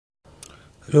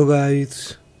Hello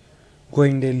guys,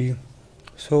 going daily.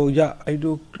 So yeah, I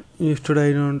do. Yesterday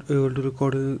I not able to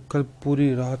record. कल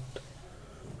पूरी रात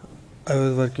I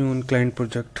was working on client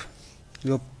project.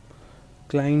 जो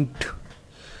client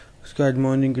उसके आज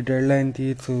morning की deadline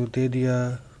थी तो दे दिया.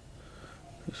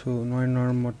 So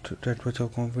not that much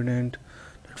of confident.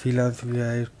 That freelance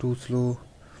VI is too slow.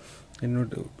 And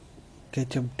not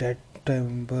catch up that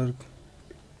time work.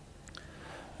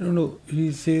 I don't know.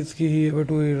 He says कि he able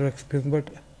to experience, but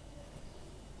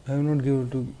I am not able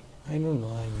to. I don't know.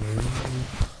 I mean.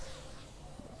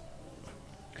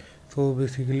 So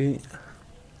basically,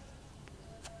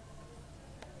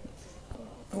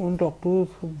 I want to talk to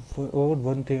about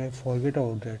one thing. I forget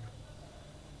about that.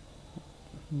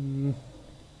 Mm,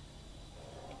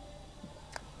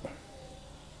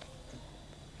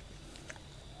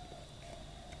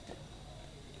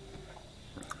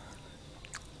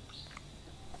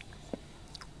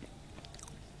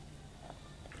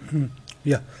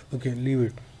 yeah. Okay. Leave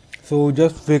it. So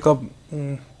just wake up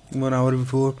 1 hour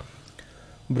before,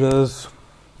 brush,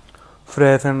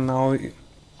 fresh, and now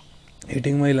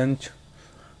eating my lunch,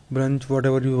 brunch,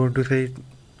 whatever you want to say.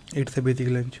 It's a basic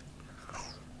lunch.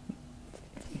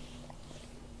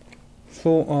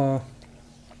 So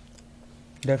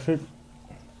that's it.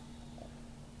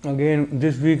 Again,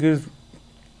 this week is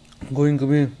going to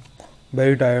be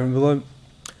very tired because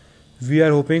we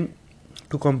are hoping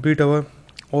to complete our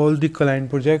all the client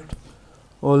project,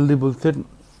 all the bullshit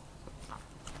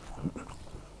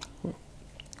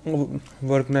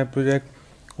work night project,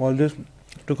 all this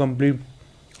to complete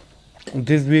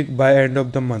this week by end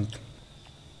of the month.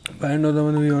 By end of the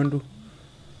month, we want to.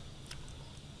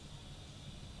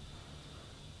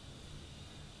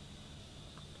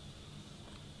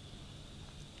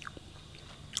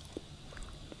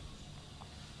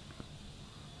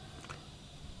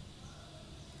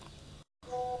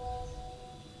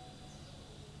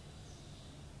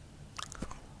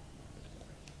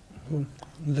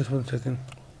 Just 1 second.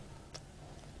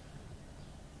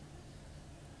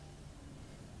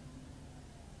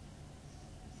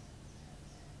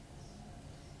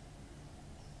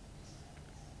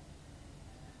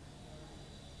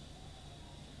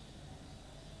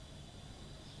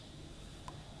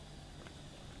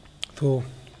 So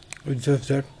it's just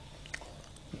that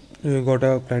we got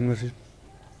a client message.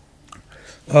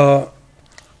 Uh,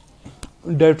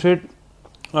 that's it.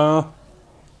 Uh,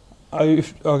 I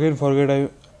again forget.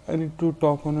 I need to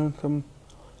talk on some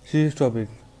serious topic.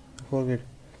 Forget.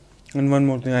 And one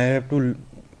more thing, I have to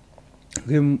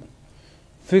give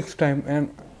fixed time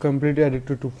and completely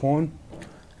addicted to phone.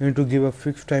 I need to give a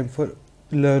fixed time for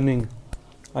learning.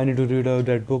 I need to read out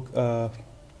that book,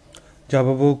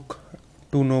 Java book.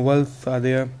 2 novels are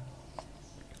there.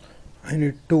 I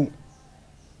need to.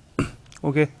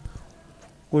 Okay.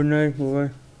 Good night. Bye bye.